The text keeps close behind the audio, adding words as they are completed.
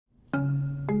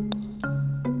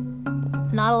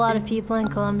Not a lot of people in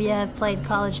Colombia have played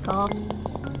college golf.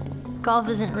 Golf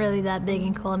isn't really that big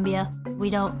in Colombia.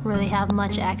 We don't really have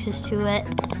much access to it.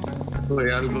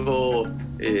 Fue algo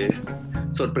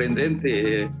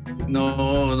sorprendente.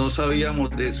 No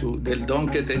sabíamos del don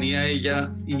que tenía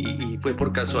ella y fue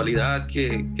por casualidad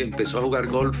que empezó a jugar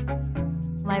golf.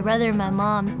 My brother and my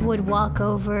mom would walk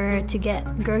over to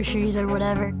get groceries or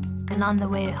whatever. And on the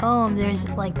way home, there's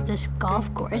like this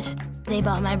golf course. They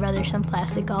bought my brother some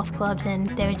plastic golf clubs and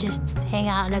they would just hang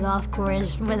out on a golf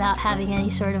course without having any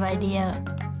sort of idea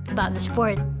about the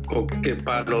sport. O qué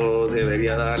palo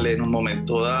debería darle en un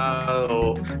momento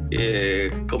dado,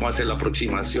 cómo hacer la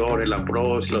aproximación, el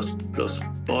approach, los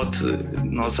putts,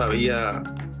 no sabía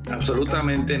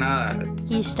absolutamente nada.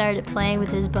 He started playing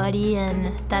with his buddy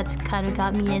and that's kind of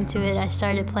got me into it. I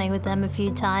started playing with them a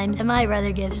few times and my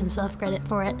brother gives himself credit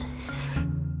for it.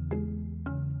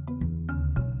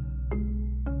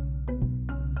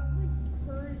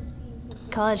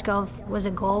 College golf was a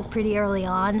goal pretty early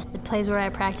on. The place where I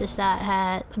practiced at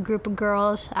had a group of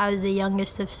girls. I was the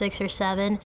youngest of 6 or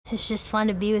 7. It's just fun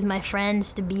to be with my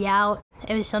friends, to be out.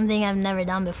 It was something I've never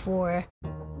done before.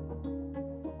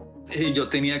 Yo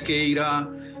tenía que ir a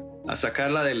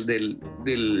sacarla de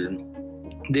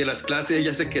las clases.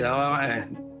 Ella se quedaba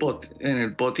en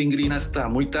el putting green hasta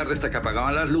muy tarde, hasta que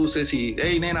apagaban las luces y,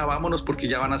 hey nena, vámonos porque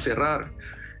ya van a cerrar.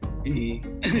 Y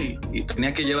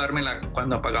tenía que llevármela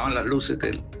cuando apagaban las luces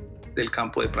del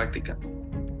campo de práctica.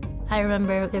 I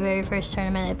remember the very first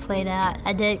tournament I played at.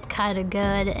 I did kind of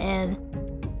good and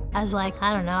I was like,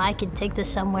 I don't know, I can take this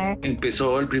somewhere.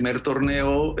 Empezó el primer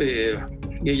torneo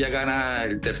y ella gana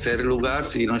el tercer lugar,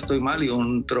 si no estoy mal, y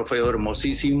un trofeo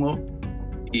hermosísimo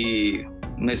y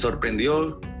me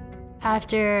sorprendió.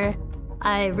 After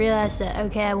I realized that,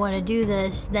 okay, I want to do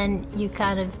this, then you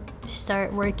kind of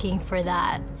start working for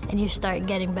that and you start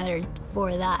getting better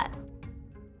for that.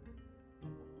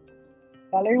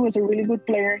 Valery was a really good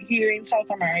player here in South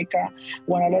America,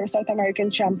 won a lot of South American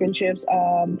championships,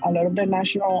 a lot of the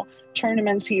national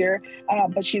tournaments here,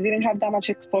 but she didn't have that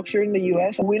much exposure in the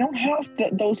US. We don't have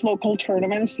those local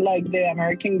tournaments like the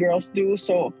American girls do,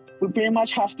 so we pretty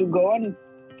much have to go and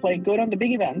play good on the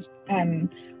big events and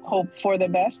hope for the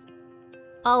best.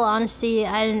 All honesty,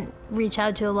 I didn't reach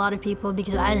out to a lot of people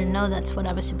because I didn't know that's what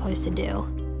I was supposed to do.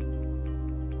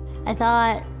 I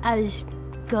thought I was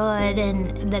good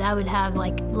and that I would have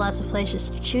like lots of places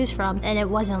to choose from, and it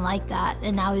wasn't like that.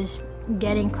 And I was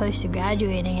getting close to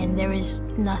graduating and there was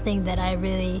nothing that I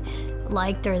really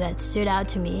liked or that stood out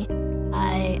to me.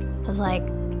 I was like,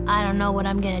 I don't know what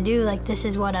I'm gonna do. Like, this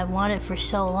is what I've wanted for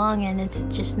so long and it's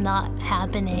just not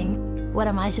happening. What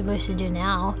am I supposed to do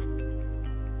now?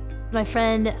 My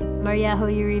friend Maria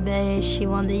Uribe, she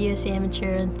won the US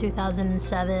Amateur in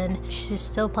 2007. She's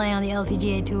still playing on the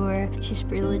LPGA Tour. She's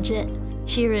pretty legit.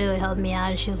 She really helped me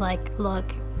out. She's like, look,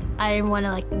 I didn't want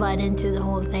to like butt into the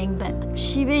whole thing, but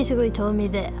she basically told me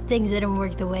that things didn't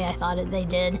work the way I thought they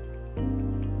did.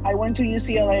 I went to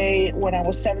UCLA when I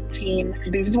was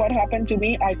 17. This is what happened to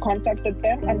me. I contacted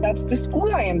them and that's the school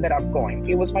I ended up going.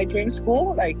 It was my dream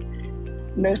school. Like,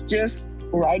 let's just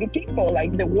write to people.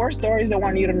 Like, the worst story is the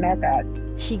one you don't knock at.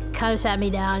 She kind of sat me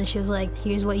down and she was like,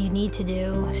 here's what you need to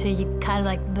do. So you kind of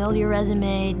like build your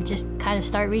resume, just kind of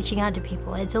start reaching out to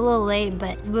people. It's a little late,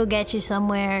 but we'll get you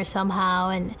somewhere somehow.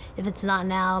 And if it's not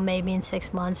now, maybe in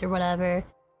 6 months or whatever.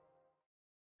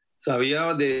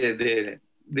 Sabía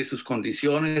de sus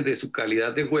condiciones, de su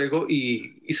calidad de juego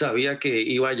y sabía que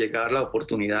iba a llegar la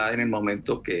oportunidad en el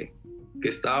momento que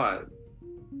estaba.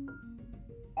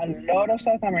 A lot of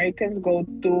South Americans go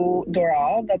to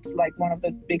Doral. That's like one of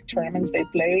the big tournaments they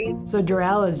play. So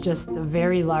Doral is just a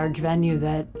very large venue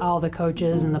that all the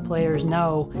coaches and the players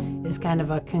know is kind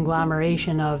of a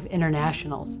conglomeration of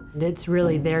internationals. It's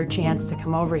really their chance to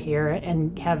come over here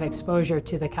and have exposure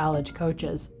to the college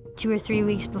coaches. 2 or 3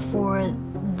 weeks before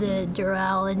the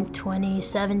Doral in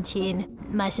 2017,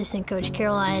 my assistant coach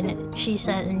Caroline, she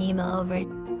sent an email over.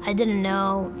 I didn't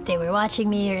know they were watching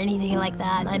me or anything like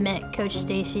that. I met Coach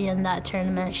Stacy in that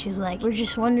tournament. She's like, we're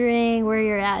just wondering where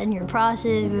you're at in your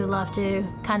process. We would love to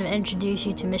kind of introduce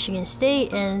you to Michigan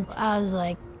State. And I was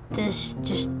like, this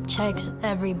just checks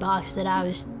every box that I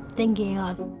was thinking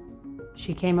of.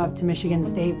 She came up to Michigan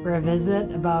State for a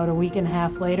visit about a week and a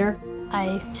half later.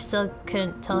 I still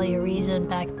couldn't tell you a reason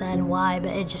back then why,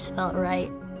 but it just felt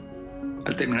right.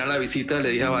 Al terminar la visita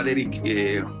le dije a Valery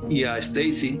y a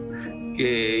Stacy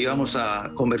que íbamos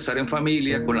a conversar en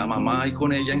familia con la mamá y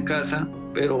con ella en casa,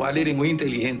 pero Valery, muy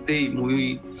inteligente y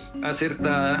muy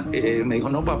acertada, me dijo,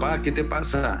 no, papá, ¿qué te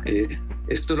pasa?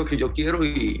 Esto es lo que yo quiero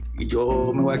y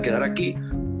yo me voy a quedar aquí.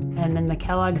 And in the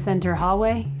Kellogg Center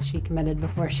hallway, she committed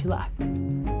before she left.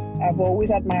 I've always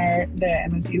admired the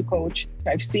MSU coach.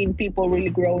 I've seen people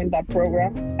really grow in that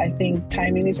program. I think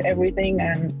timing is everything,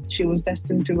 and she was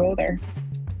destined to go there.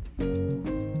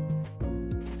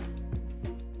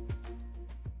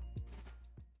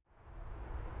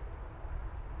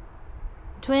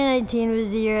 2019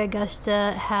 was the year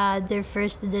Augusta had their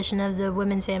first edition of the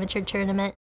women's amateur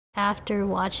tournament. After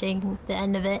watching the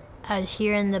end of it, I was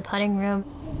here in the putting room.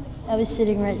 I was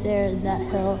sitting right there at that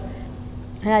hill,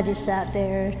 and I just sat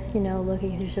there,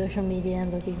 looking through social media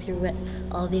and looking through what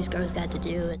all these girls got to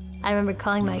do. And I remember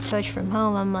calling my coach from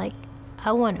home. I'm like,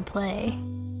 I want to play.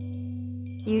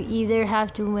 You either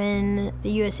have to win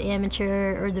the US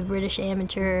Amateur or the British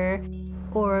Amateur,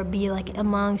 or be like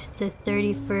amongst the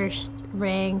 31st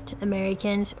ranked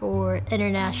Americans or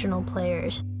international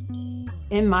players.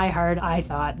 In my heart, I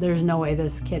thought, there's no way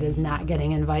this kid is not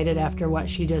getting invited after what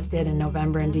she just did in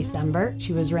November and December.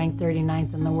 She was ranked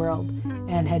 39th in the world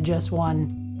and had just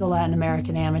won the Latin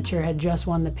American Amateur, had just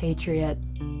won the Patriot.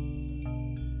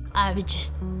 I would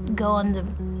just go on the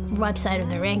website of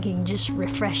the ranking, just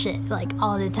refresh it like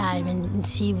all the time and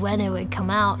see when it would come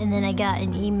out. And then I got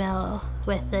an email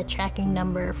with the tracking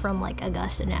number from like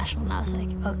Augusta National, and I was like,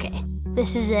 okay,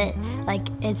 this is it. Like,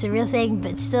 it's a real thing,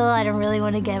 but still I don't really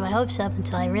want to get my hopes up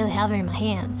until I really have it in my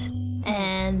hands.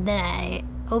 And then I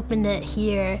opened it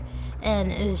here,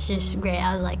 and it was just great.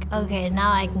 I was like, okay,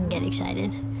 now I can get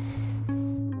excited.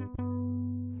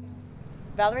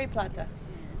 Valery Plata.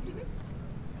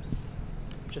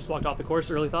 Just walked off the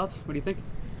course. Early thoughts? What do you think?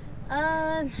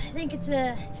 I think it's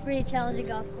a pretty challenging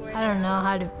golf course. I don't know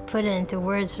how to put it into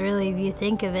words, really, if you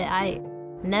think of it. I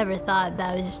never thought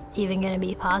that was even going to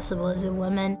be possible as a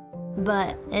woman.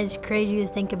 But it's crazy to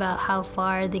think about how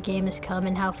far the game has come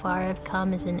and how far I've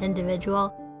come as an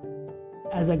individual.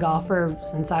 As a golfer,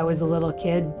 since I was a little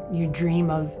kid, you dream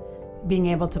of being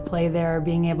able to play there,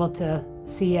 being able to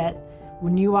see it.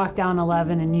 When you walk down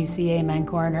 11 and you see Amen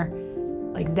Corner,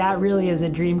 like, that really is a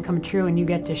dream come true, and you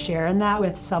get to share in that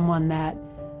with someone that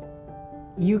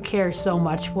you care so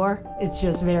much for. It's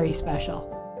just very special.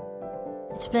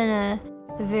 It's been a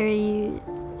very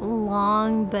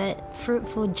long but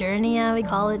fruitful journey, I would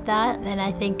call it that, and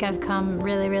I think I've come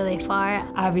really, really far.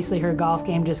 Obviously, her golf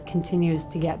game just continues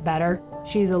to get better.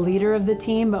 She's a leader of the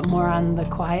team, but more on the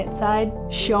quiet side,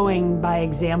 showing by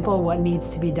example what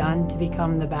needs to be done to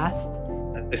become the best.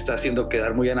 Está haciendo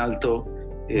quedar muy en alto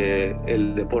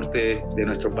el deporte de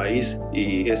nuestro país,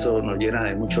 y eso nos llena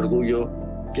de mucho orgullo.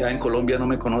 Ya en Colombia no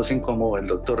me conocen como el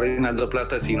doctor Reinaldo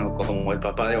Plata, sino como el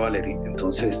papá de Valery.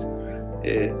 Entonces,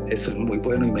 eso es muy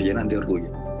bueno y me llenan de orgullo.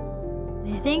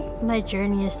 I think my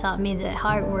journey has taught me that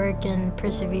hard work and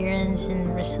perseverance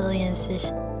and resilience,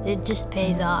 it just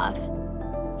pays off.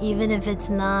 Even if it's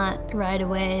not right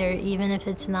away, or even if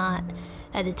it's not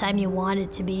at the time you want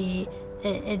it to be,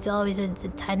 it's always at the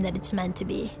time that it's meant to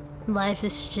be. Life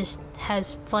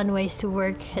has fun ways to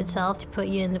work itself to put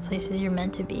you in the places you're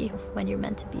meant to be when you're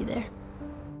meant to be there.